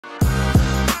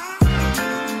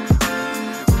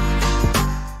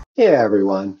Hey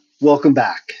everyone, welcome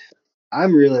back.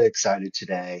 I'm really excited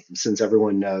today. Since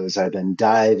everyone knows, I've been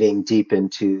diving deep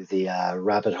into the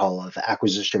rabbit hole of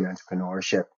acquisition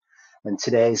entrepreneurship. And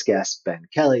today's guest, Ben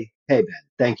Kelly. Hey Ben,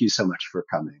 thank you so much for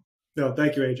coming. No,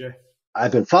 thank you, AJ.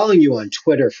 I've been following you on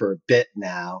Twitter for a bit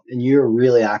now, and you're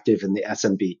really active in the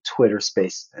SMB Twitter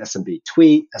space, SMB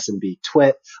tweet, SMB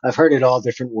twit. I've heard it all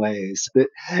different ways. But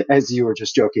as you were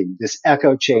just joking, this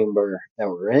echo chamber that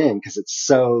we're in, because it's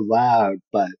so loud,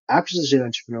 but acquisition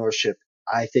entrepreneurship,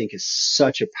 I think, is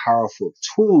such a powerful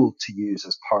tool to use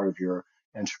as part of your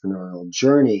entrepreneurial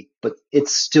journey, but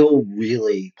it's still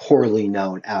really poorly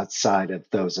known outside of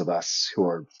those of us who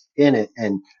are in it.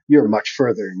 And you're much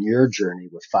further in your journey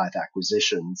with 5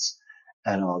 acquisitions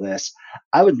and all this.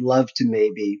 I would love to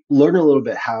maybe learn a little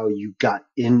bit how you got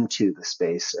into the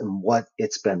space and what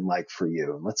it's been like for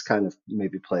you. And let's kind of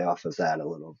maybe play off of that a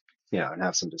little, and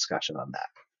have some discussion on that.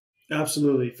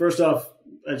 Absolutely. First off,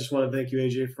 I just want to thank you,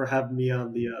 AJ, for having me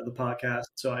on the podcast.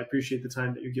 So I appreciate the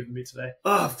time that you're giving me today.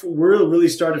 Where it really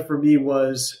started for me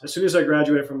was as soon as I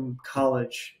graduated from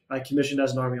college, I commissioned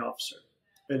as an Army officer.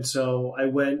 And so I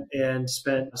went and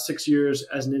spent 6 years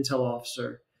as an intel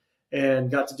officer and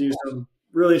got to do some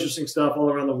really interesting stuff all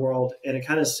around the world. And it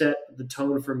kind of set the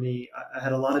tone for me. I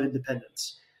had a lot of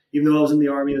independence. Even though I was in the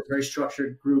Army, it was a very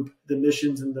structured group, the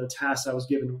missions and the tasks I was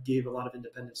given gave a lot of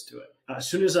independence to it. As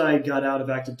soon as I got out of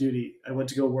active duty, I went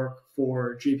to go work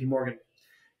for JP Morgan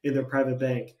in their private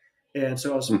bank. And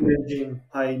so I was managing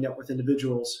high net worth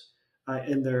individuals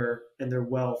in their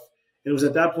wealth. It was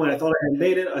at that point I thought I had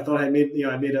made it. I thought I made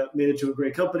it to a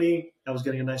great company. I was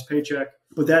getting a nice paycheck.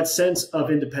 But that sense of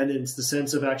independence, the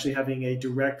sense of actually having a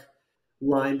direct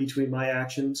line between my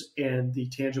actions and the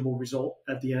tangible result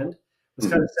at the end was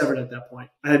kind of severed at that point.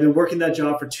 I had been working that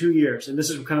job for 2 years, and this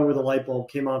is kind of where the light bulb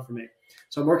came on for me.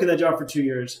 So I'm working that job for 2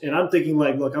 years, and I'm thinking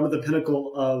like, look, I'm at the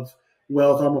pinnacle of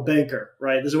wealth. I'm a banker,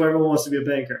 right? This is where everyone wants to be a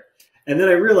banker. And then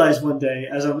I realized one day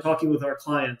as I'm talking with our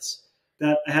clients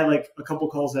that I had like a couple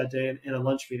calls that day in a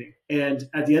lunch meeting. And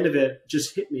at the end of it,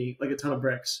 just hit me like a ton of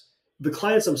bricks. The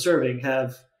clients I'm serving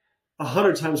have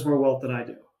 100 times more wealth than I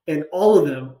do. And all of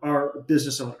them are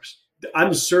business owners.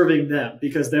 I'm serving them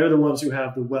because they're the ones who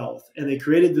have the wealth, and they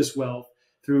created this wealth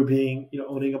through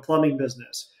owning a plumbing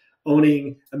business,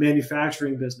 owning a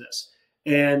manufacturing business.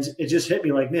 And it just hit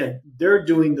me like, man, they're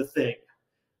doing the thing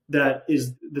that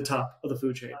is the top of the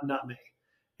food chain, not me.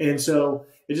 And so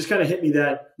it just kind of hit me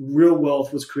that real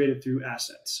wealth was created through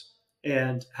assets,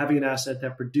 and having an asset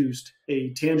that produced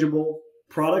a tangible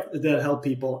product that helped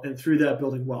people, and through that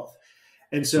building wealth.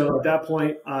 And so at that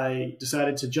point, I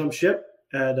decided to jump ship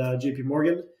at JP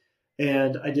Morgan,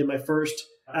 and I did my first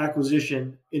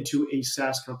acquisition into a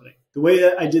SaaS company. The way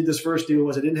that I did this first deal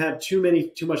was I didn't have too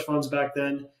much funds back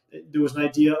then. There was an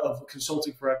idea of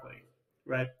consulting for equity,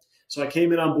 right? So I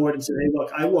came in on board and said, hey,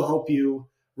 look, I will help you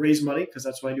raise money because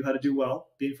that's what I knew how to do well,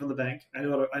 being from the bank. I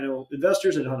know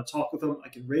investors, I know how to talk with them. I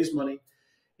can raise money,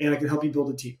 and I can help you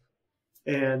build a team.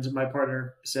 And my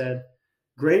partner said,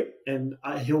 great, and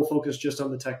he'll focus just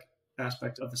on the tech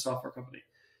aspect of the software company.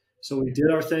 So we did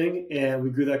our thing, and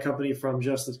we grew that company from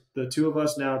just the two of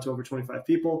us now to over 25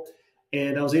 people.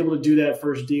 And I was able to do that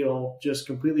first deal just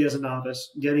completely as a novice,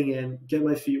 getting in, get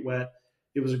my feet wet.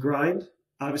 It was a grind.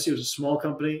 Obviously, it was a small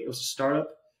company. It was a startup.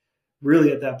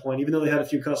 Really, at that point, even though they had a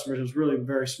few customers, it was really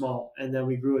very small. And then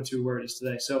we grew it to where it is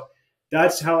today. So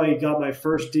that's how I got my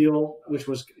first deal, which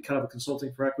was kind of a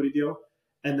consulting for equity deal.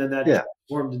 And then that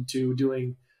formed into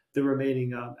doing the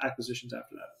remaining acquisitions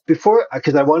after that. Before,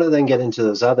 because I want to then get into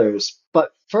those others,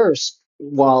 but first,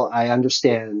 while I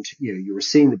understand, you were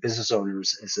seeing the business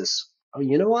owners as this, oh,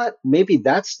 you know what, maybe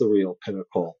that's the real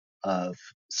pinnacle of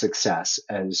success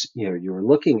as, you were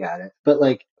looking at it. But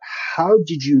like, how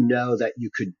did you know that you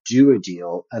could do a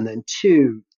deal? And then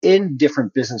two, in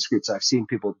different business groups, I've seen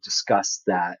people discuss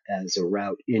that as a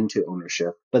route into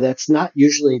ownership, but that's not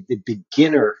usually the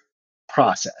beginner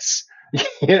process.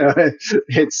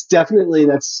 It's definitely,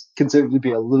 that's considered to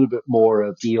be a little bit more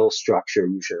of deal structure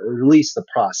usually, or at least the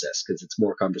process, because it's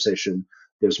more conversation,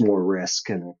 there's more risk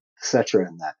and et cetera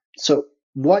in that. So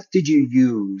what did you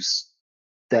use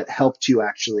that helped you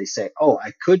actually say, oh,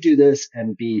 I could do this,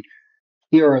 and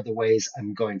here are the ways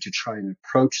I'm going to try and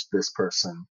approach this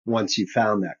person once you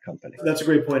found that company? That's a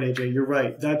great point, AJ. You're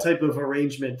right. That type of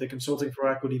arrangement, the consulting for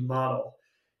equity model,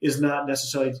 is not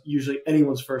necessarily usually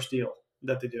anyone's first deal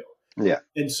that they do. Yeah.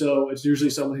 And so it's usually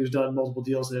someone who's done multiple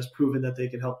deals and has proven that they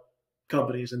can help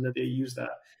companies and that they use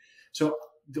that. So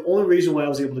the only reason why I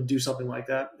was able to do something like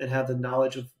that and have the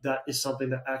knowledge of that is something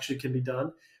that actually can be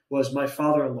done was my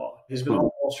father-in-law. He's been on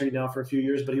Wall Street now for a few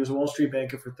years, but he was a Wall Street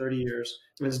banker for 30 years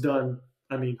and has done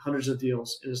I mean, hundreds of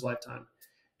deals in his lifetime.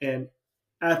 And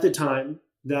at the time,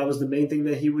 that was the main thing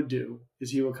that he would do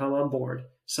is he would come on board.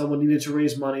 Someone needed to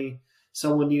raise money.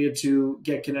 Someone needed to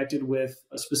get connected with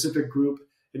a specific group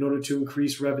in order to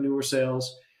increase revenue or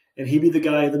sales. And he'd be the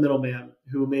guy, the middleman,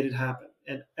 who made it happen.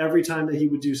 And every time that he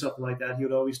would do something like that, he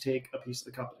would always take a piece of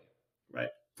the company, right?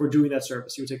 For doing that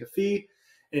service. He would take a fee.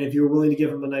 And if you were willing to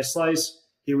give him a nice slice,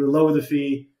 he would lower the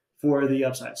fee for the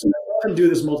upside. So I can do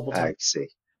this multiple times. I see.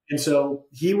 And so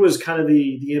he was kind of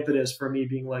the impetus for me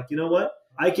being like, you know what?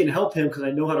 I can help him because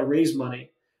I know how to raise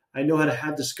money. I know how to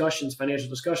have discussions, financial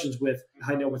discussions with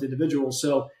high net worth individuals.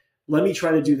 So let me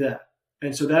try to do that.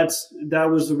 And so that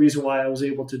was the reason why I was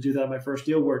able to do that in my first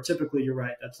deal, where typically you're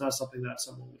right. That's not something that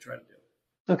someone would try to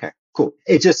do. Okay, cool.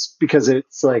 It just because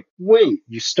it's like, wait,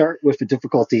 you start with a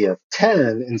difficulty of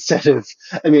 10 instead of,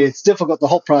 I mean, it's difficult. The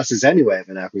whole process anyway of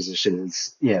an acquisition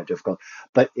is, difficult.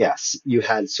 But yes, you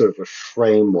had sort of a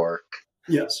framework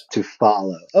Yes. to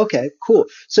follow. Okay, cool.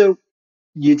 So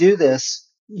you do this.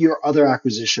 Your other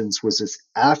acquisitions, was this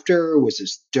after? Was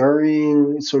this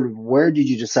during? Sort of where did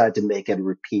you decide to make it a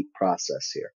repeat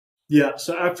process here? Yeah.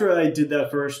 So after I did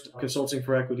that first consulting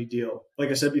for equity deal, like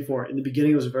I said before, in the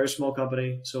beginning, it was a very small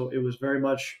company. So it was very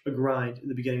much a grind in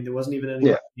the beginning. There wasn't even any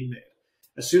money being made.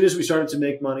 As soon as we started to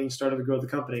make money, started to grow the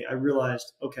company, I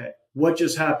realized, okay, what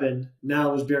just happened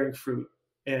now is bearing fruit.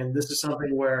 And this is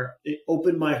something where it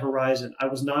opened my horizon. I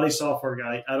was not a software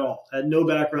guy at all. I had no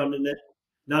background in it,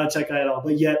 not a tech guy at all,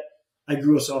 but yet I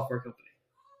grew a software company,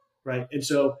 right? And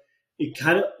so it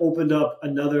kind of opened up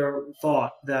another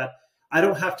thought that I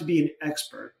don't have to be an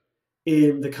expert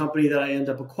in the company that I end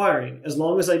up acquiring, as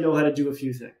long as I know how to do a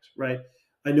few things, right?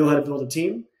 I know how to build a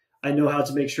team. I know how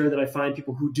to make sure that I find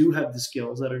people who do have the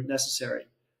skills that are necessary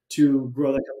to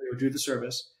grow that company or do the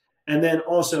service. And then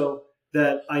also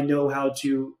that I know how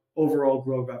to overall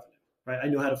grow revenue, right? I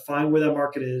know how to find where that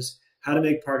market is, how to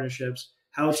make partnerships,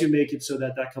 how to make it so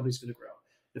that that company's going to grow.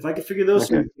 If I can figure those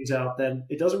things out, then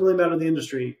it doesn't really matter the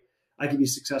industry. I can be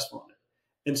successful in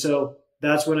it. And so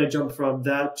that's when I jumped from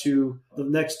that to the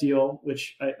next deal,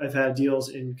 which I've had deals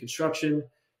in construction,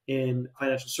 in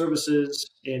financial services,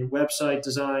 in website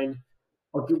design,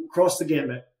 across the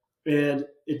gamut. And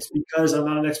it's because I'm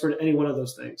not an expert at any one of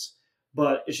those things,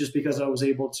 but it's just because I was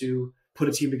able to put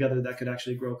a team together that could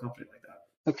actually grow a company like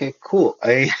that. Okay, cool.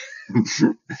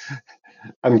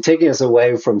 I'm taking us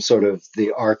away from sort of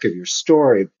the arc of your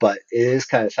story, but it is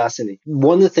kind of fascinating.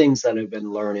 One of the things that I've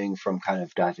been learning from kind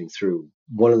of diving through,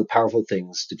 one of the powerful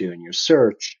things to do in your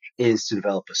search is to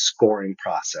develop a scoring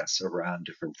process around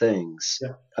different things,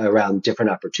 around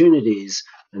different opportunities,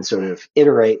 and sort of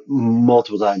iterate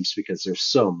multiple times because there's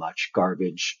so much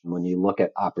garbage. When you look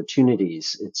at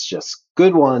opportunities, it's just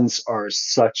good ones are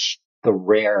such the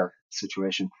rare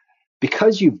situation.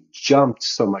 Because you've jumped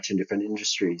so much in different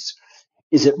industries,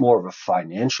 is it more of a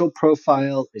financial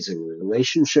profile? Is it a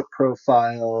relationship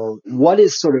profile? What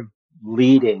is sort of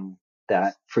leading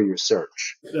that for your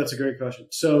search? That's a great question.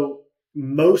 So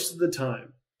most of the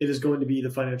time, it is going to be the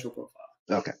financial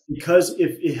profile. Okay. Because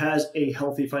if it has a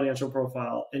healthy financial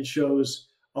profile and shows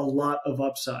a lot of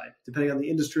upside, depending on the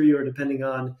industry or depending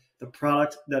on the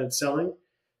product that it's selling,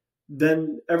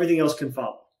 then everything else can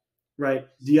follow, right?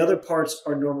 The other parts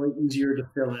are normally easier to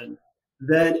fill in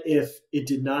than if it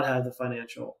did not have the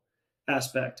financial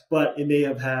aspect, but it may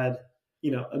have had,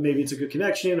 maybe it's a good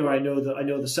connection, or I know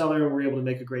the seller and we're able to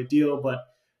make a great deal, but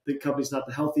the company's not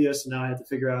the healthiest. And now I have to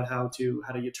figure out how do you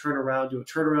do a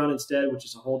turnaround instead, which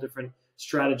is a whole different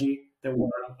strategy than what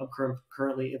I'm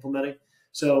currently implementing.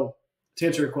 So to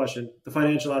answer your question, the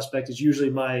financial aspect is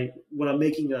usually when I'm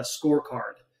making a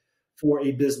scorecard for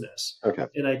a business. Okay.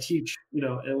 And I teach,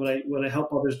 and when I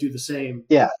help others do the same,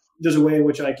 yeah, there's a way in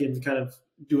which I can kind of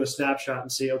do a snapshot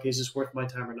and say, okay, is this worth my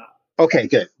time or not? Okay,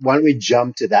 good. Why don't we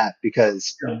jump to that?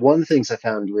 Because one of the things I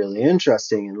found really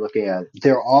interesting in looking at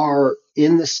there are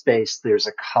in the space, there's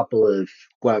a couple of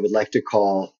what I would like to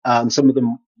call some of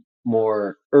the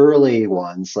more early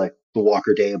ones, like the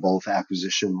Walker Dable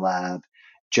Acquisition Lab,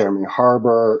 Jeremy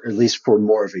Harbour, at least for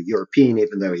more of a European,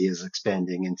 even though he is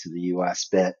expanding into the US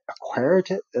bit.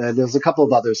 Acquired it. There's a couple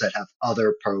of others that have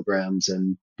other programs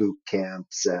and boot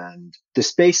camps, and the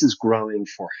space is growing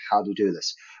for how to do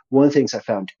this. One of the things I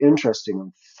found interesting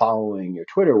when following your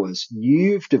Twitter was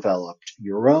you've developed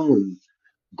your own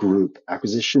group,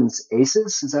 Acquisitions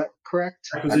Aces. Is that correct?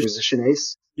 Acquisition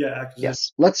Ace? Yeah, acquisition.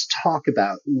 Yes. Let's talk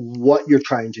about what you're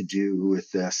trying to do with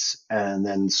this, and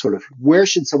then sort of where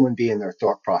should someone be in their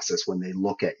thought process when they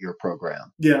look at your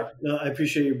program? Yeah, no, I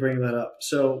appreciate you bringing that up.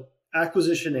 So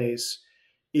Acquisition Ace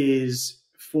is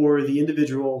for the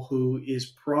individual who is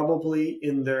probably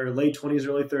in their late 20s,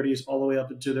 early 30s, all the way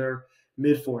up into their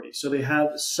mid 40s. So they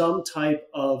have some type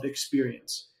of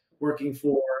experience working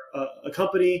for a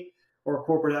company or a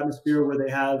corporate atmosphere where they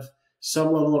have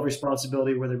some level of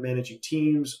responsibility, where they're managing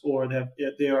teams, or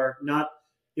they are not,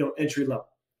 entry level,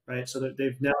 right? So that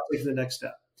they've now taken the next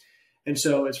step. And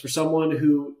so it's for someone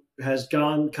who has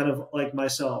gone kind of like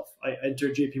myself. I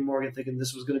entered JP Morgan thinking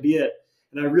this was going to be it.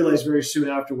 And I realized very soon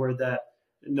afterward that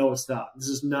no, it's not. This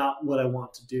is not what I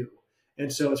want to do.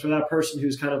 And so it's for that person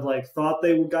who's kind of like thought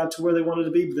they got to where they wanted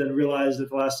to be, but then realized at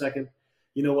the last second,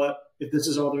 you know what? If this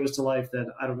is all there is to life, then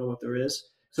I don't know what there is.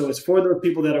 So it's for those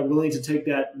people that are willing to take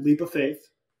that leap of faith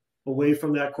away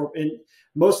from that corp. And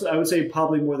most, I would say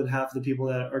probably more than half of the people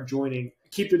that are joining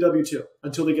keep their W-2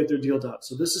 until they get their deal done.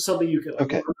 So this is something you can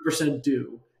Okay. 100%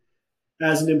 do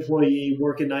as an employee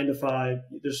working 9 to 5.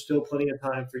 There's still plenty of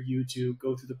time for you to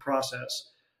go through the process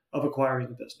of acquiring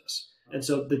the business. And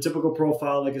so the typical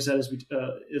profile, like I said,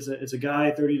 is a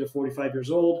guy 30 to 45 years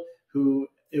old who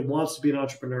wants to be an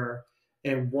entrepreneur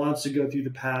and wants to go through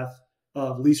the path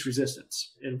of least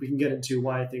resistance. And we can get into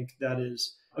why I think that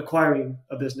is acquiring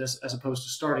a business as opposed to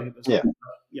starting a business. Yeah.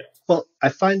 Yeah. Well, I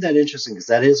find that interesting because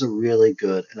that is a really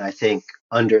good and I think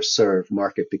underserved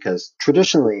market, because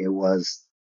traditionally it was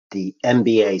the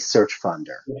MBA search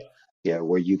funder. Yeah.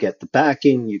 Where you get the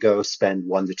backing, you go spend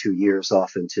 1 to 2 years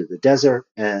off into the desert,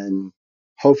 and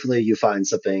hopefully you find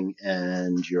something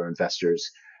and your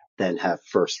investors then have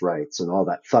first rights and all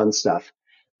that fun stuff.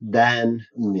 Then,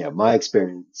 my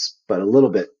experience, but a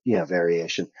little bit,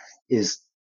 variation, is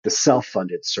the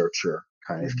self-funded searcher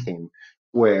kind of came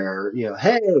where,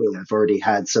 hey, I've already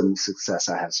had some success.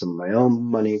 I have some of my own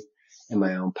money in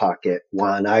my own pocket.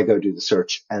 Why don't I go do the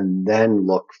search and then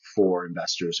look for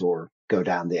investors or go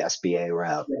down the SBA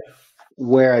route? Yeah.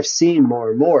 Where I've seen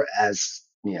more and more as,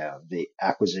 the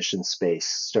acquisition space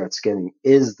starts getting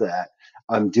is that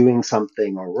I'm doing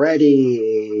something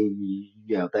already,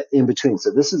 that in between.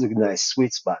 So this is a nice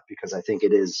sweet spot because I think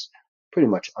it is pretty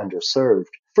much underserved.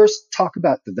 First, talk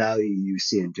about the value you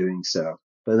see in doing so,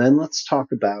 but then let's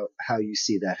talk about how you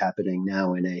see that happening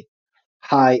now in a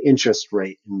high interest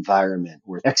rate environment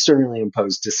where externally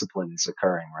imposed discipline is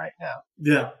occurring right now.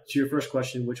 Yeah. To your first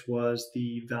question, which was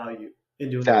the value in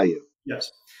doing Value. it.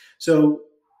 Yes. So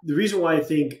the reason why I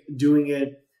think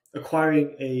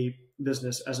acquiring a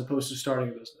business as opposed to starting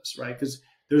a business, right? Because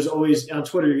there's always on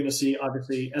Twitter, you're going to see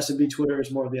obviously SMB Twitter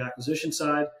is more of the acquisition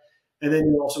side. And then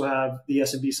you also have the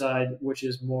SMB side, which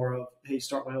is more of, hey,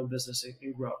 start my own business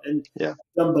and grow. And Yeah.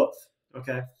 I've done both.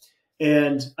 Okay.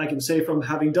 And I can say from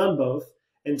having done both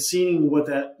and seeing what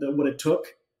it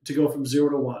took to go from 0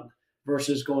 to 1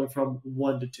 versus going from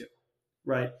 1 to 2,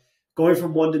 right? Going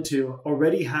from 1 to 2,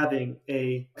 already having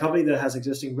a company that has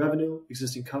existing revenue,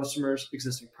 existing customers,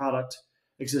 existing product,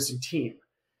 existing team,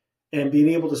 and being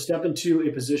able to step into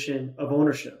a position of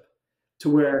ownership to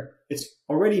where it's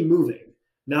already moving.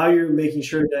 Now you're making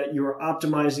sure that you're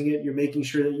optimizing it. You're making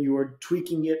sure that you are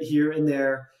tweaking it here and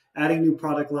there, adding new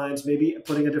product lines, maybe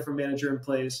putting a different manager in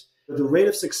place. The rate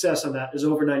of success on that is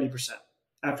over 90%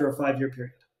 after a 5-year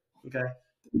period. Okay.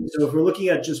 So if we're looking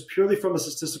at just purely from a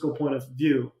statistical point of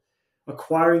view,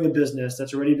 acquiring a business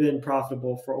that's already been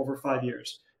profitable for over 5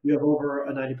 years, you have over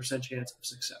a 90% chance of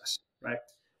success, right?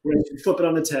 Whereas if you flip it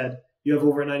on its head, you have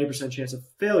over a 90% chance of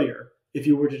failure if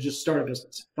you were to just start a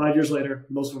business. 5 years later,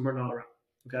 most of them are not around.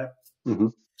 Okay. Mm-hmm.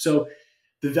 So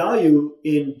the value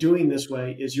in doing this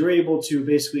way is you're able to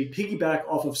basically piggyback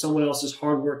off of someone else's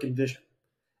hard work and vision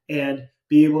and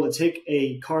be able to take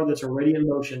a car that's already in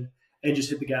motion and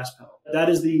just hit the gas pedal. That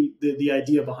is the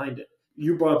idea behind it.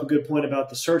 You brought up a good point about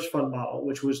the search fund model,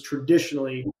 which was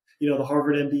traditionally, the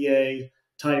Harvard MBA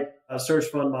type search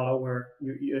fund model where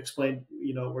you explained,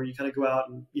 where you kind of go out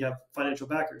and you have financial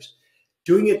backers.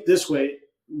 Doing it this way,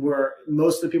 where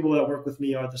most of the people that work with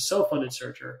me are the self-funded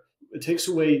searcher, it takes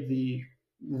away the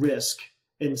risk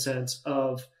in sense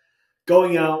of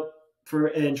going out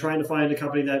and trying to find a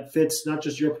company that fits not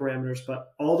just your parameters,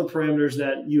 but all the parameters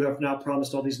that you have now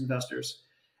promised all these investors.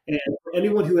 And for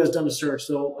anyone who has done a search,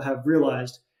 they'll have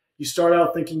realized you start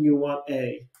out thinking you want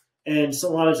A, and so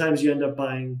a lot of times you end up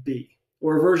buying B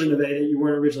or a version of A that you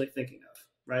weren't originally thinking of,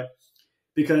 right?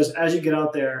 Because as you get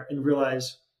out there and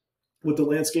realize what the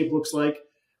landscape looks like,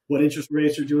 what interest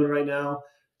rates are doing right now,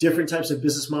 different types of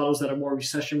business models that are more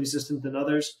recession resistant than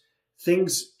others,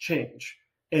 things change.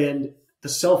 And the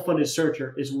self-funded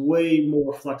searcher is way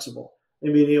more flexible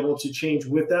in being able to change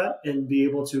with that and be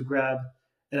able to grab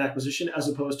an acquisition as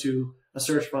opposed to a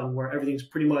search fund where everything's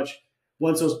pretty much,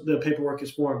 once the paperwork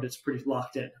is formed, it's pretty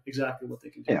locked in exactly what they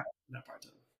can do in that part of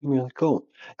it. Really cool.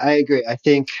 I agree. I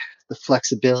think the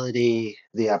flexibility,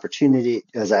 the opportunity,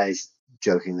 as I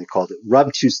jokingly called it,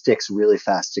 rub two sticks really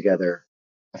fast together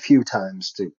a few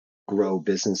times to grow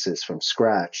businesses from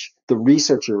scratch. The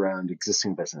research around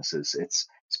existing businesses, it's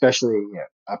especially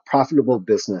a profitable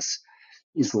business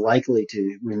is likely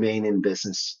to remain in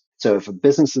business. So if a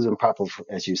business is unprofitable,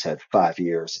 as you said, 5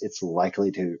 years, it's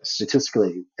likely to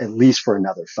statistically at least for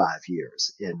another 5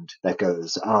 years. And that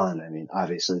goes on. I mean,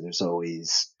 obviously there's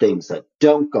always things that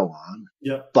don't go on,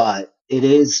 Yeah. but it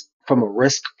is from a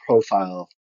risk profile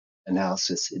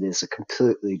analysis, it is a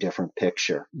completely different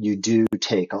picture. You do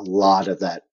take a lot of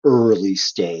that early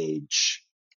stage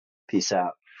piece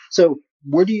out. So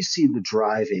where do you see the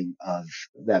driving of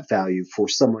that value for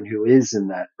someone who is in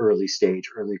that early stage,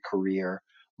 early career,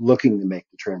 looking to make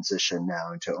the transition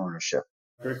now into ownership?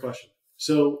 Great question.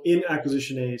 So in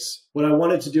acquisition A's, what I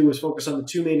wanted to do was focus on the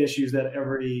two main issues that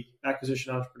every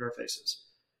acquisition entrepreneur faces: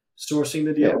 sourcing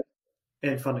the Yeah. deal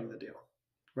and funding the deal,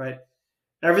 right?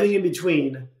 Everything in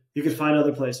between, you can find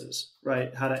other places,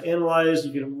 right? How to analyze,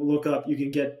 you can look up, you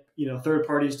can get, third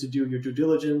parties to do your due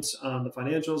diligence on the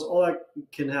financials, all that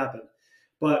can happen.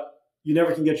 But you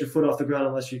never can get your foot off the ground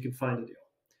unless you can find a deal.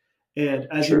 And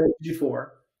as you Sure. mentioned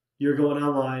before, you're going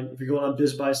online, if you're going on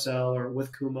Biz Buy Sell or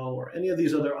with Kumo or any of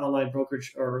these other online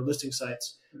brokerage or listing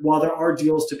sites, while there are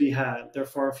deals to be had, they're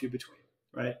far and few between,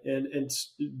 right? And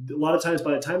a lot of times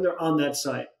by the time they're on that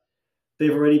site, they've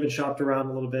already been shopped around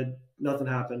a little bit, nothing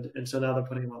happened, and so now they're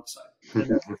putting them on the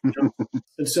site.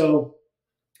 And so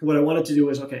what I wanted to do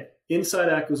is, okay, inside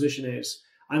acquisition A's,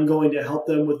 I'm going to help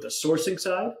them with the sourcing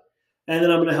side, and then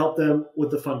I'm going to help them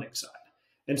with the funding side.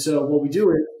 And so what we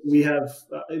do is we have,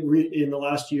 in the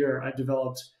last year, I've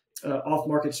developed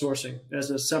off-market sourcing as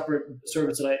a separate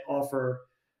service that I offer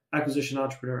acquisition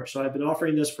entrepreneurs. So I've been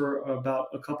offering this for about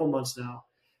a couple months now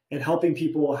and helping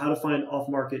people how to find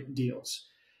off-market deals.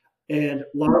 And a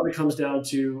lot of it comes down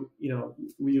to,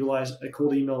 we utilize a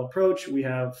cold email approach. We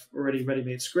have already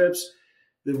ready-made scripts.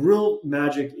 The real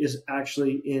magic is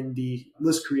actually in the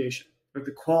list creation, like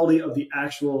the quality of the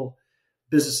actual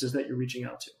businesses that you're reaching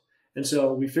out to. And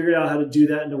so we figured out how to do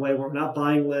that in a way where we're not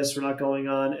buying lists, we're not going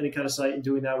on any kind of site and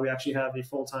doing that. We actually have a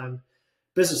full-time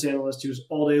business analyst who's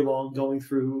all day long going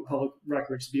through public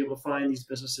records to be able to find these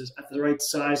businesses at the right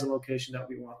size and location that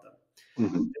we want them.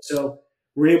 Mm-hmm. So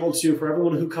we're able to, for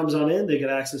everyone who comes on in, they get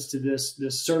access to this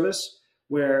service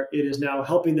where it is now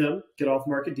helping them get off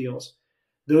market deals.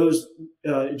 Those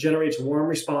it generates warm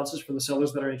responses from the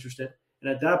sellers that are interested. And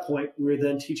at that point, we're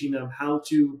then teaching them how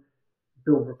to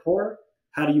build rapport.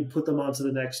 How do you put them on to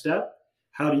the next step?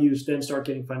 How do you then start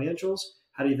getting financials?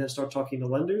 How do you then start talking to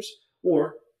lenders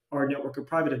or our network of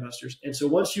private investors? And so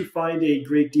once you find a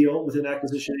great deal within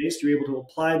acquisition Ace, you're able to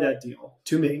apply that deal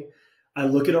to me. I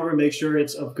look it over and make sure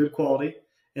it's of good quality.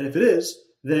 And if it is,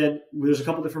 then there's a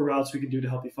couple different routes we can do to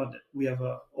help you fund it. We have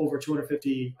over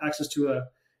 250 access to an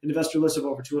investor list of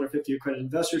over 250 accredited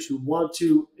investors who want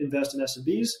to invest in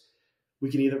SMBs.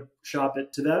 We can either shop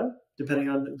it to them, depending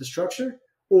on the structure,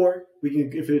 or we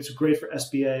can, if it's great for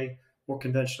SBA or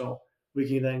conventional, we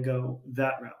can then go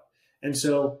that route. And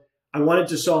so I wanted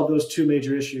to solve those two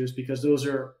major issues because those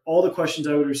are all the questions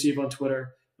I would receive on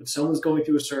Twitter when someone's going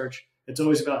through a search. It's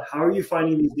always about how are you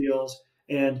finding these deals,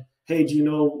 and hey, do you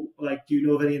know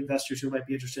of any investors who might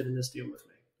be interested in this deal with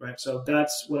me? Right. So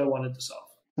that's what I wanted to solve.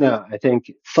 No, I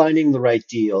think finding the right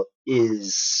deal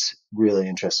is really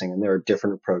interesting, and there are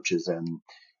different approaches, and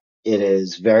it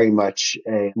is very much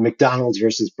a McDonald's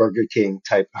versus Burger King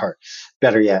type, or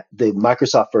better yet, the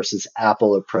Microsoft versus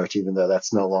Apple approach, even though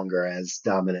that's no longer as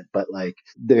dominant. But like,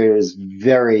 there's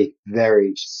very,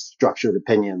 very structured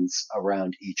opinions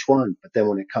around each one. But then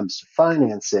when it comes to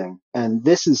financing, and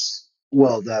this is,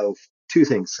 well, though, two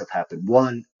things have happened.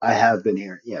 One, I have been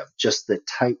hearing, just the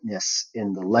tightness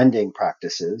in the lending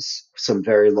practices. Some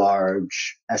very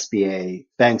large SBA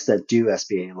banks that do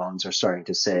SBA loans are starting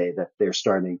to say that they're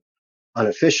starting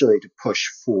unofficially to push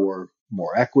for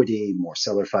more equity, more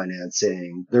seller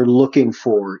financing. They're looking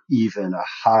for even a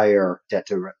higher debt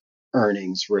to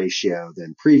earnings ratio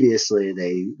than previously.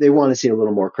 They want to see a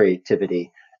little more creativity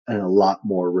and a lot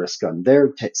more risk on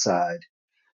their side.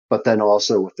 But then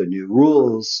also with the new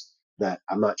rules that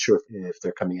I'm not sure if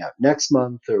they're coming out next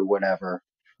month or whatever,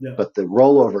 Yeah. but the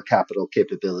rollover capital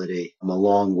capability,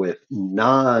 along with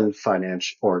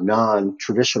non-financial or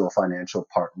non-traditional financial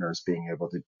partners being able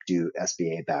to do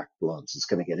SBA-backed loans, is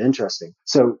going to get interesting.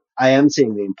 So I am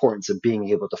seeing the importance of being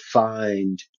able to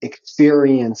find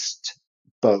experienced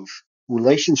both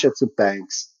relationships with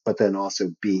banks, but then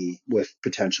also be with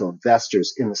potential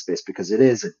investors in the space, because it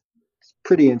is a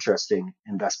pretty interesting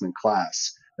investment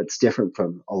class that's different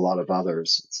from a lot of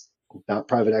others. It's not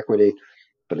private equity,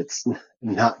 but it's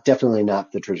definitely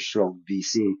not the traditional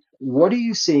VC. What are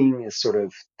you seeing as sort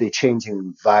of the changing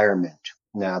environment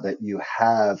now that you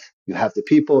have the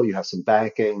people, you have some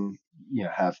banking,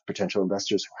 have potential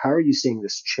investors. How are you seeing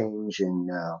this changing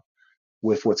now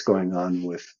with what's going on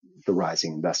with the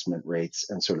rising investment rates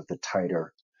and sort of the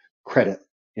tighter credit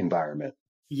environment?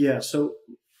 Yeah. So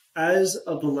as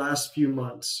of the last few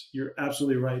months, you're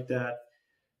absolutely right that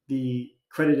the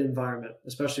credit environment,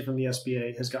 especially from the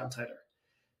SBA, has gotten tighter.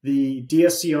 The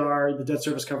DSCR, the debt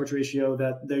service coverage ratio,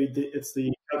 it's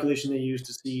the calculation they use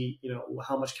to see,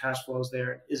 how much cash flow is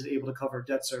there, is it able to cover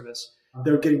debt service.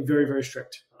 They're getting very, very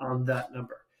strict on that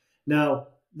number. Now,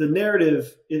 the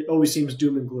narrative, it always seems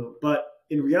doom and gloom, but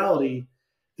in reality,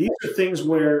 these are things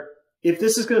where if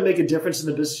this is going to make a difference in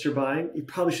the business you're buying, you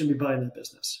probably shouldn't be buying that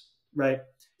business, right?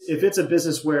 If it's a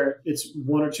business where it's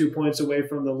 1 or 2 points away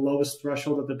from the lowest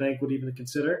threshold that the bank would even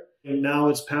consider, and now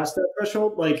it's past that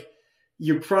threshold, like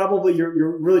you're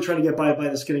really trying to get by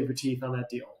the skin of your teeth on that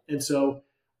deal. And so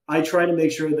I try to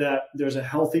make sure that there's a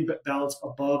healthy balance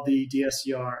above the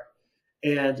DSCR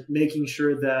and making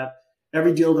sure that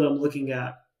every deal that I'm looking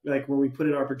at, like when we put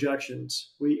in our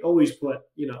projections, we always put,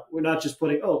 we're not just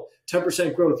putting,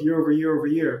 10% growth year over year over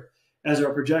year as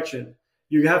our projection.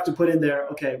 You have to put in there,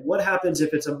 okay, what happens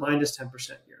if it's a minus 10%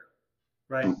 year,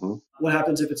 right? Mm-hmm. What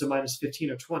happens if it's a minus 15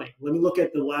 or 20? Let me look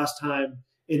at the last time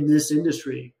in this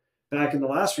industry back in the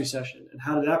last recession and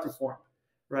how did that perform,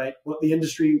 right? What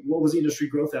was the industry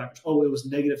growth average? Oh, it was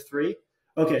 -3.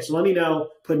 Okay, so let me now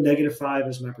put -5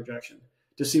 as my projection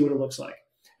to see what it looks like.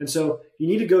 And so you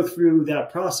need to go through that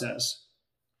process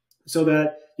so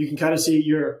that you can kind of see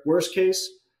your worst case,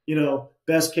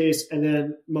 best case, and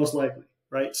then most likely,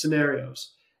 right?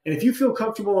 Scenarios. And if you feel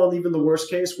comfortable on even the worst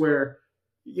case where,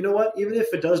 you know what, even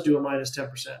if it does do a minus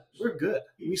 10%, we're good.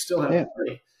 We still have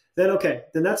money. Then, okay,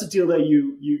 then that's a deal that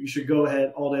you should go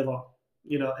ahead all day long,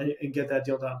 and get that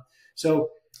deal done.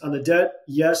 So on the debt,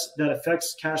 yes, that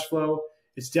affects cash flow.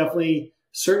 It's definitely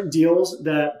certain deals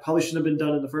that probably shouldn't have been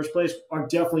done in the first place are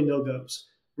definitely no-goes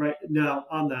right now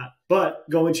on that. But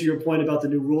going to your point about the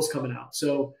new rules coming out.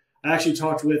 So I actually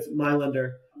talked with my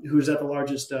lender, who's at the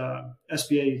largest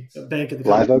SBA bank in the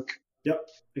country. Live Oak? Yep,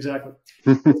 exactly.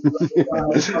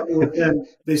 With them,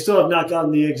 they still have not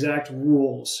gotten the exact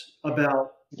rules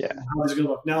about how it's going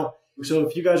to look. Now, so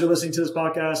if you guys are listening to this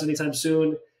podcast anytime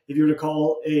soon, if you were to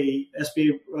call a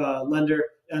SBA lender,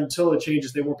 until it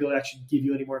changes, they won't be able to actually give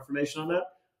you any more information on that.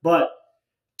 But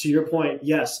to your point,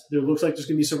 yes, there looks like there's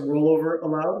going to be some rollover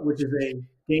allowed, which is a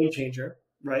game changer,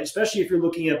 right? Especially if you're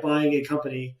looking at buying a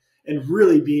company and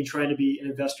really trying to be an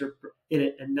investor in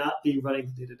it and not be running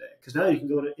the day-to-day. Because now you can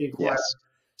go to acquire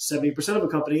 70% of a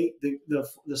company,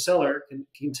 the seller can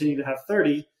continue to have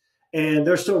 30, and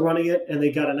they're still running it, and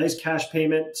they got a nice cash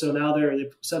payment. So now they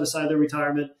set aside their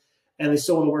retirement, and they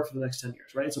still want to work for the next 10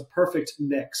 years, right? It's a perfect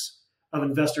mix of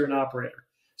investor and operator.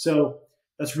 So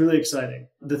that's really exciting,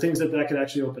 the things that could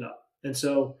actually open up. And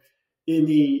so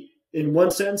in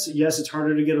one sense, yes, it's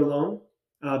harder to get a loan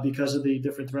because of the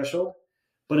different threshold.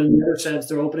 But in the other sense,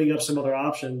 they're opening up some other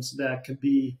options that could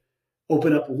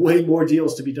open up way more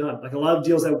deals to be done. Like a lot of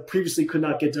deals that previously could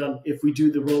not get done if we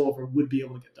do the rollover would be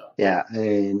able to get done. Yeah. I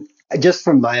mean, just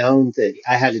from my own thing,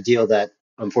 I had a deal that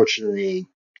unfortunately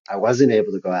I wasn't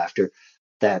able to go after,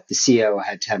 that the CEO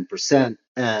had 10%,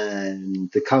 and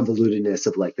the convolutedness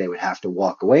of like they would have to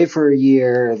walk away for a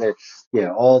year,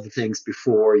 all the things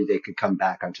before they could come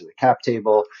back onto the cap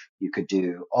table. You could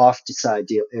do off the side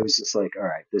deal. It was just like, all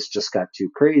right, this just got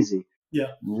too crazy.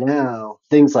 Yeah. Now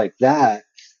things like that,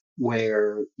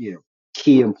 where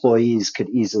key employees could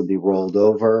easily be rolled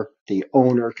over. The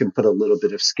owner can put a little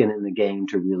bit of skin in the game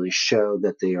to really show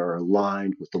that they are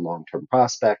aligned with the long-term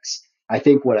prospects. I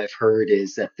think what I've heard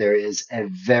is that there is a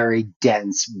very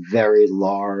dense, very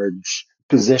large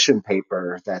position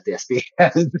paper that the SBA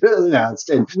has announced.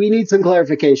 And we need some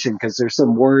clarification because there's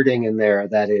some wording in there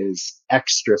that is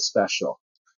extra special.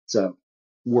 So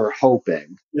we're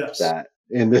hoping that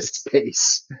in this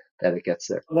space that it gets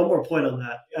there. One more point on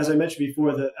that. As I mentioned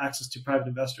before, the access to private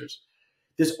investors.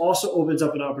 This also opens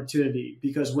up an opportunity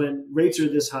because when rates are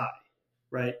this high,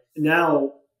 right,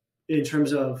 now in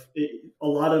terms of a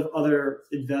lot of other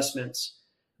investments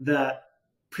that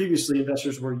previously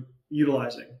investors were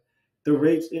utilizing, the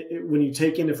rates, when you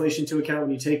take in inflation into account,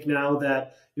 when you take now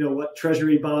that, what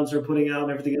treasury bonds are putting out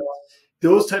and everything else,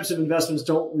 those types of investments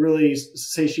don't really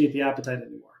satiate the appetite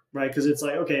anymore, right? Because it's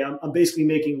like, okay, I'm basically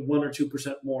making 1 or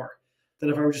 2% more than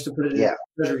if I were just to put it in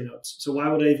treasury notes. So why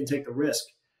would I even take the risk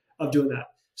of doing that?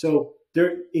 So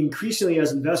they're increasingly,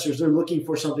 as investors, they're looking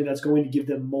for something that's going to give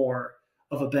them more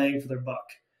of a bang for their buck.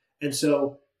 And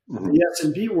so the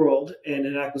S&P world and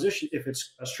an acquisition, if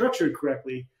it's structured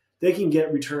correctly, they can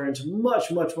get returns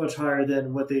much, much, much higher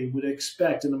than what they would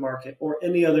expect in the market or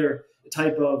any other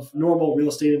type of normal real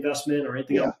estate investment or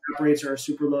anything else. Yeah. Cap rates are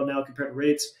super low now compared to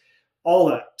rates, all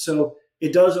that. So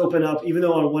it does open up, even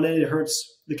though on one end it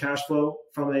hurts the cash flow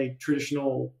from a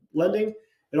traditional lending,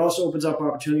 it also opens up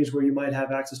opportunities where you might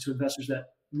have access to investors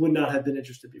that would not have been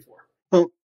interested before.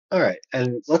 Well, all right.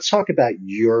 And let's talk about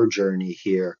your journey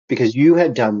here because you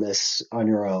had done this on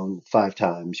your own 5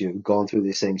 times. You've gone through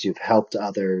these things, you've helped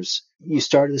others. You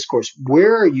started this course.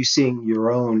 Where are you seeing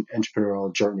your own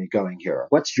entrepreneurial journey going here?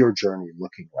 What's your journey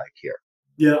looking like here?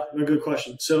 Yeah, a good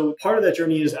question. So part of that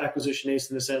journey is acquisition ace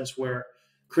in the sense where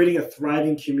creating a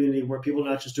thriving community where people are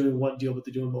not just doing one deal, but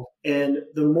they're doing both. And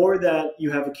the more that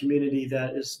you have a community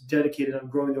that is dedicated on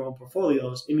growing their own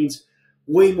portfolios, it means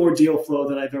way more deal flow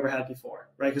than I've ever had before,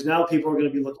 right? Because now people are going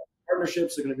to be looking for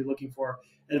partnerships, they're going to be looking for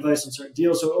advice on certain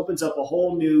deals. So it opens up a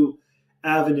whole new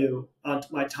avenue on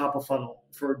my top of funnel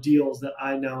for deals that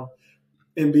I now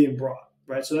am being brought,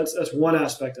 right? So that's one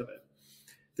aspect of it.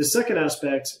 The second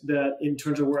aspect that in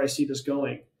terms of where I see this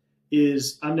going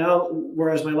is I'm now,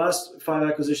 whereas my last 5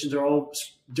 acquisitions are all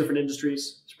different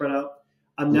industries spread out,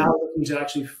 I'm now looking to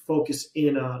actually focus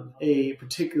in on a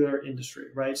particular industry,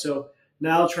 right? So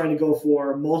now trying to go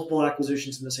for multiple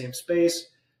acquisitions in the same space,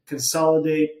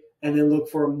 consolidate, and then look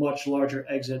for a much larger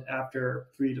exit after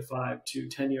 3 to 5 to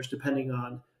 10 years, depending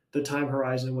on the time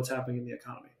horizon and what's happening in the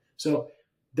economy. So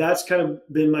that's kind of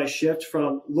been my shift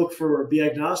from look for be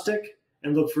agnostic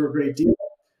and look for a great deal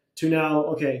to now,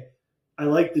 okay, I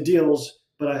like the deals,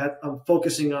 but I'm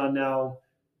focusing on now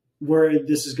where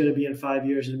this is going to be in 5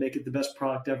 years and make it the best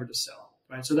product ever to sell.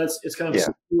 Right. So it's kind of Yeah.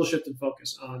 a little shift in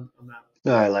focus on that.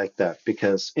 No, I like that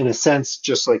because in a sense,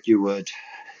 just like you would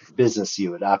business,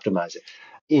 you would optimize it.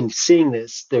 In seeing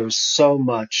this, there's so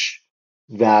much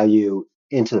value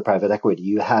into the private equity.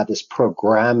 You have this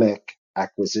programmatic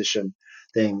acquisition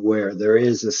thing where there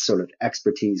is this sort of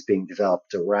expertise being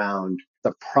developed around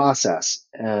the process.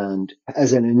 And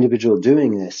as an individual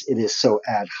doing this, it is so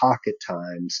ad hoc at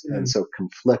times and so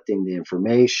conflicting the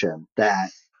information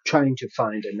that trying to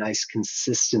find a nice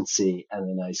consistency and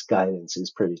a nice guidance is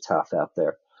pretty tough out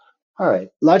there. All right.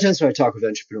 A lot of times when I talk with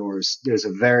entrepreneurs, there's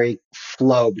a very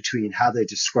flow between how they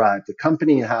describe the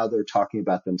company and how they're talking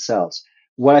about themselves.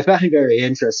 What I find very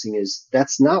interesting is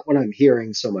that's not what I'm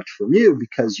hearing so much from you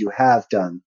because you have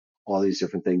done all these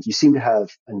different things. You seem to have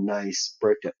a nice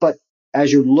breakdown. But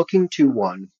as you're looking to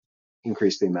one,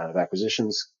 increase the amount of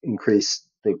acquisitions, increase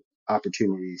the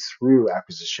opportunities through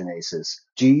acquisition aces,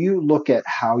 do you look at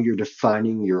how you're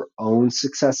defining your own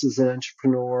success as an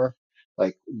entrepreneur?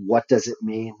 Like, what does it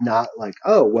mean? Not like,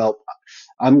 oh, well,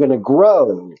 I'm going to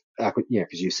grow. Yeah,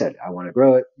 because you said, I want to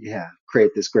grow it. Yeah,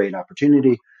 create this great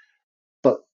opportunity.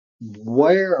 But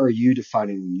where are you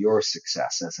defining your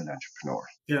success as an entrepreneur?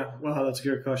 Yeah, wow, that's a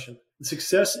good question. The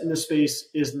success in the space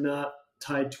is not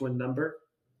tied to a number.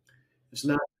 It's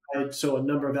not tied so a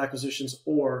number of acquisitions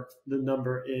or the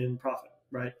number in profit,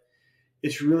 right?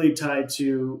 It's really tied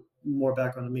to more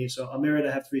background on me. So I'm married.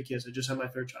 I have 3 kids. I just had my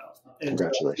third child, and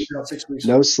Congratulations. about 6 weeks.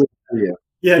 No sleep for you.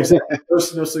 Yeah, exactly.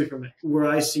 No sleep for me. Where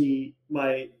I see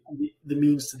the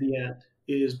means to the end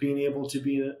is being able to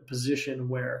be in a position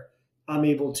where I'm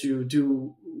able to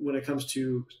do when it comes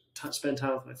to spend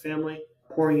time with my family,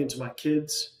 pouring into my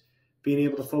kids, being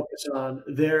able to focus on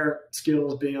their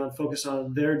skills, being on focus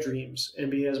on their dreams,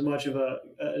 and be as much of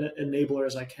an enabler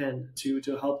as I can to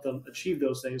help them achieve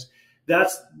those things.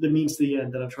 That's the means to the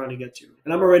end that I'm trying to get to.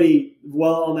 And I'm already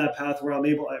well on that path where I'm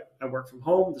able, I work from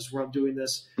home. This is where I'm doing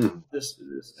this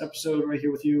episode right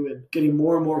here with you and getting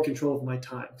more and more control of my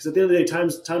time. Because at the end of the day,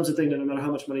 time's the thing that no matter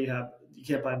how much money you have, you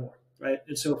can't buy more, right?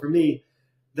 And so for me,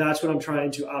 that's what I'm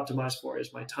trying to optimize for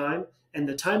is my time and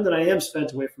the time that I am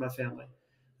spent away from my family.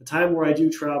 The time where I do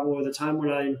travel or the time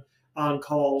when I'm on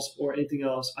calls or anything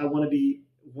else, I want to be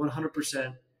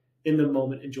 100% in the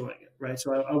moment enjoying it, right?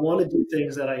 So I want to do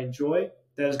things that I enjoy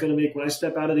that is going to make when I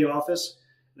step out of the office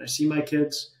and I see my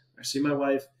kids, I see my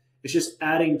wife, it's just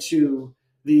adding to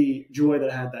the joy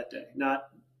that I had that day, not,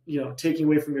 taking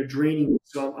away from your draining.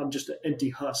 So I'm just an empty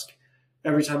husk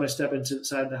every time I step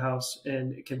inside the house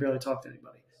and can barely talk to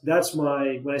anybody. That's when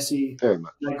I see Very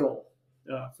much. my goal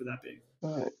for that being.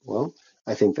 All right. Well,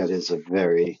 I think that is a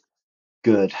very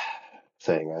good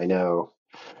thing. I know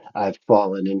I've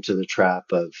fallen into the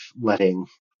trap of letting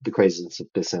the craziness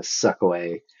of business suck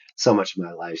away so much of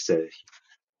my life. So,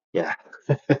 yeah,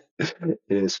 it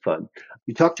is fun.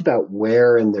 You talked about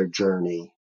where in their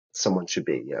journey someone should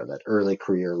be, that early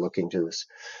career looking to this.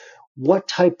 What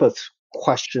type of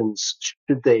questions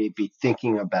should they be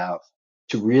thinking about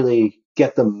to really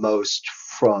get the most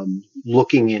from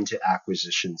looking into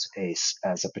acquisitions ACE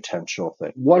as a potential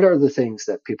thing? What are the things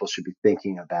that people should be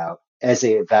thinking about as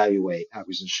they evaluate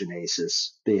acquisition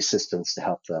ACEs, the assistance to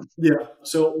help them? Yeah.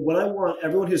 So what I want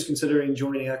everyone who's considering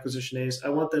joining Acquisition Ace, I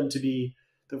want them to be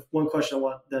the one question I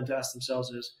want them to ask themselves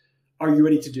is, are you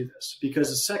ready to do this? Because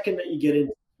the second that you get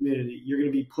into the community, you're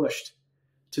going to be pushed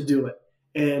to do it.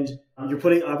 And you're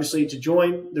putting obviously to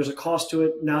join, there's a cost to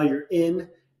it. Now you're in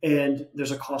and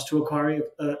there's a cost to acquiring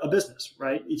a business,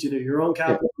 right? It's either your own Yeah,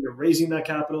 capital, you're raising that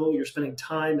capital, you're spending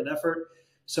time and effort.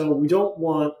 So we don't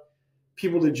want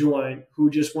people to join who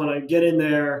just want to get in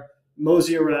there,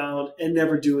 mosey around, and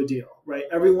never do a deal, right?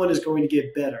 Everyone is going to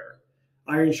get better.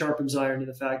 Iron sharpens iron in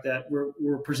the fact that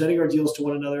we're presenting our deals to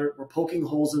one another, we're poking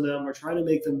holes in them, we're trying to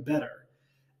make them better.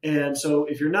 And so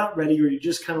if you're not ready or you're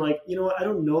just kind of like, you know what, I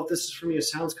don't know if this is for me, it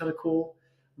sounds kind of cool,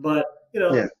 but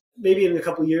yeah, maybe in a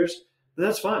couple of years, then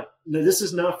that's fine. Now, this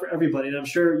is not for everybody. And I'm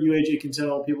sure you, AJ, can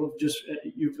tell people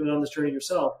you've been on this journey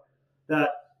yourself that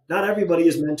not everybody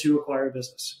is meant to acquire a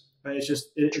business, right?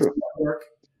 It's true. work.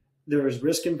 There is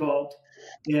risk involved,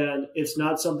 and it's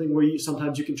not something where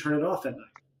sometimes you can turn it off at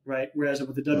night, right? Whereas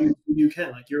with the W, you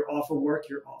can, like you're off of work,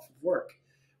 you're off of work.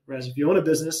 Whereas if you own a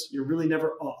business, you're really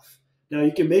never off. Now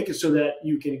you can make it so that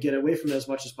you can get away from it as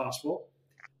much as possible,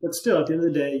 but still at the end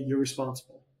of the day, you're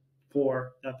responsible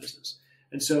for that business.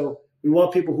 And so we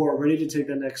want people who are ready to take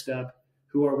that next step,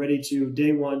 who are ready to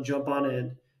day one, jump on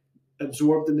in,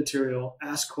 absorb the material,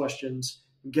 ask questions,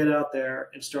 get out there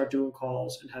and start doing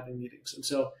calls and having meetings. And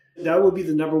so that would be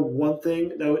the number one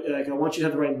thing like I want you to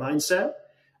have the right mindset.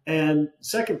 And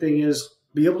second thing is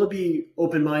be able to be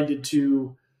open-minded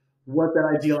to what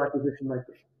that ideal acquisition might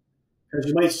be. Because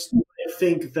you might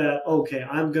think that, okay,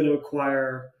 I'm going to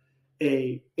acquire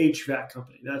a HVAC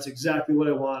company. That's exactly what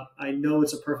I want. I know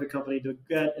it's a perfect company to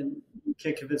get, and you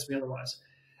can't convince me otherwise.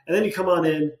 And then you come on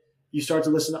in, you start to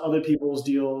listen to other people's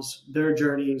deals, their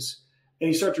journeys, and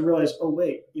you start to realize, oh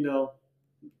wait,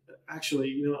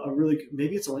 actually, a really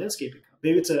maybe it's a landscaping company,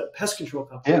 maybe it's a pest control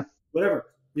company, Yeah. whatever.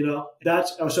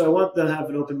 That's so I want them to have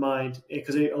an open mind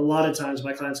because a lot of times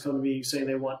my clients come to me saying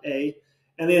they want A,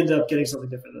 and they end up getting something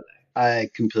different than A. I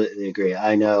completely agree.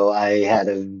 I know I had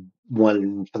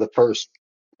one for the first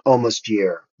almost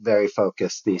year, very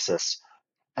focused thesis.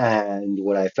 And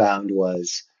what I found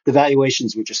was the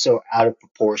valuations were just so out of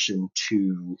proportion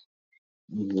to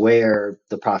where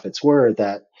the profits were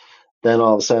that then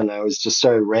all of a sudden I was just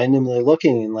started randomly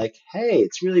looking and like, hey,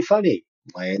 it's really funny.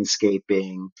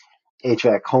 Landscaping,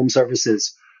 HVAC, home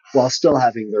services, while still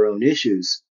having their own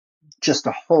issues, just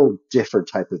a whole different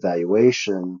type of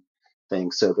valuation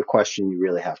thing. So the question you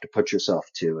really have to put yourself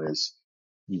to is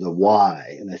the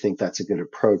why. And I think that's a good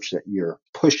approach that you're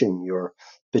pushing your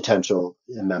potential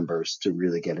members to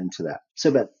really get into that.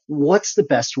 So, Beth, what's the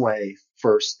best way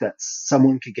first that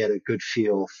someone could get a good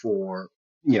feel for,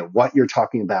 what you're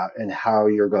talking about and how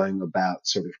you're going about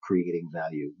sort of creating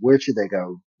value? Where should they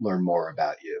go learn more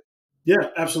about you? Yeah,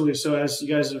 absolutely. So as you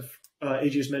guys have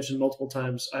AJ's mentioned multiple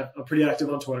times, I'm pretty active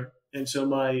on Twitter, and so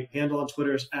my handle on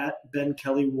Twitter is at Ben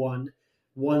Kelly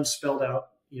one spelled out,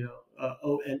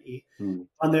 ONE. Hmm.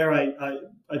 On there, I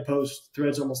post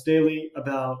threads almost daily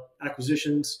about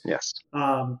acquisitions. Yes,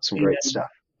 some And great stuff.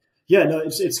 yeah, no,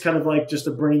 it's kind of like just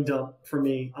a brain dump for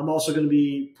me. I'm also going to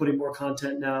be putting more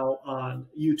content now on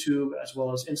YouTube as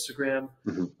well as Instagram,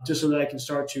 Hmm. just so that I can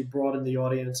start to broaden the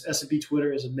audience. S&P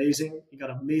Twitter is amazing. You got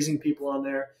amazing people on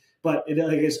there, but I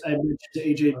guess I mentioned to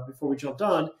AJ before we jumped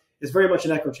on, it's very much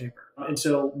an echo chamber, and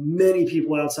so many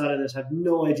people outside of this have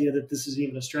no idea that this is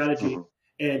even a strategy. Hmm.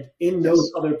 And in those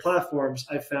Yes. other platforms,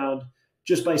 I found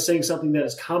just by saying something that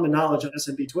is common knowledge on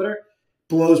S&P Twitter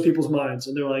blows people's minds,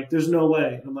 and they're like, "There's no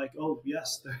way." And I'm like, "Oh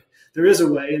yes, there is a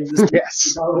way, and this is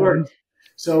Yes. how it works."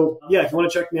 So yeah, if you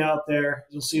want to check me out there,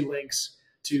 you'll see links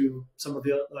to some of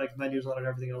the like my newsletter and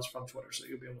everything else from Twitter, so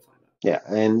you'll be able to find that. Yeah,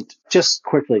 and just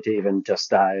quickly to even just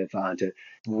dive onto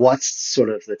what's sort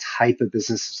of the type of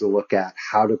businesses to look at,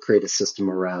 how to create a system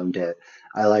around it.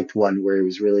 I liked one where he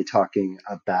was really talking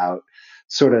about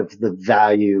sort of the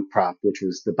value prop, which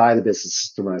was the buy the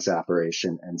business, systemize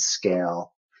operation, and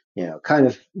scale. Kind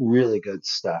of really good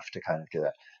stuff to kind of do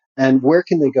that. And where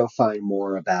can they go find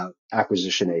more about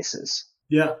acquisition aces?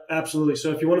 Yeah, absolutely.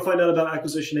 So if you want to find out about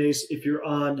Acquisition Ace, if you're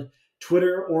on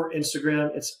Twitter or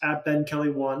Instagram, it's at Ben Kelly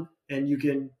one, and you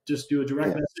can just do a direct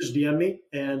Yeah. message, DM me,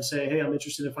 and say, "Hey, I'm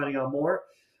interested in finding out more."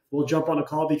 We'll jump on a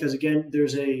call because again,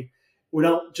 we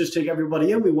don't just take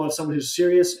everybody in. We want someone who's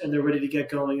serious and they're ready to get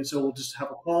going, and so we'll just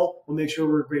have a call. We'll make sure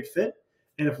we're a great fit,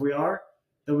 and if we are,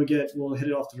 then we'll hit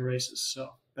it off to the races. So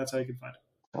that's how you can find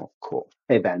it. Oh, cool.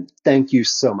 Hey, Ben, thank you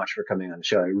so much for coming on the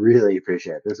show. I really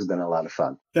appreciate it. This has been a lot of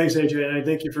fun. Thanks, AJ, and I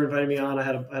thank you for inviting me on. I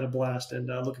had a blast, and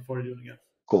looking forward to doing it again.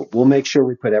 Cool. We'll make sure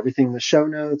we put everything in the show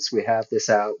notes. We have this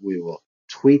out. We will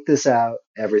tweet this out,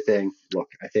 everything. Look,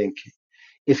 I think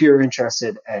if you're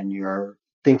interested and you're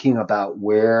thinking about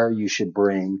where you should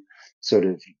bring sort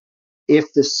of,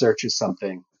 if this search is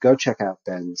something, go check out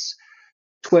Ben's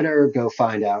Twitter, go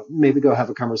find out, maybe go have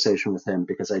a conversation with him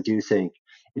because I do think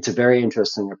it's a very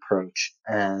interesting approach.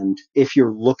 And if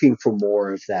you're looking for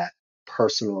more of that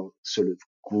personal sort of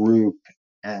group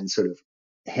and sort of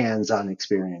hands-on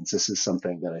experience, this is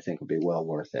something that I think would be well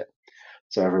worth it.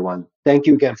 So everyone, thank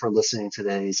you again for listening to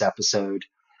today's episode.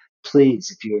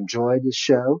 Please, if you enjoyed the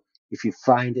show, if you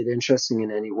find it interesting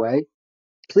in any way,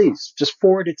 please just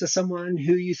forward it to someone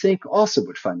who you think also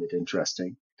would find it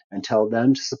interesting and tell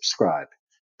them to subscribe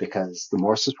because the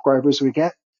more subscribers we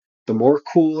get, the more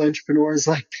cool entrepreneurs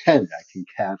like Ben I can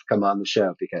have come on the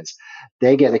show because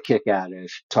they get a kick out of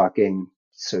talking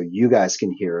so you guys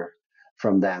can hear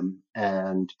from them.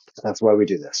 And that's why we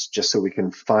do this, just so we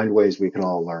can find ways we can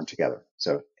all learn together.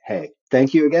 So, hey,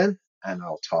 thank you again, and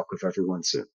I'll talk with everyone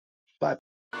soon.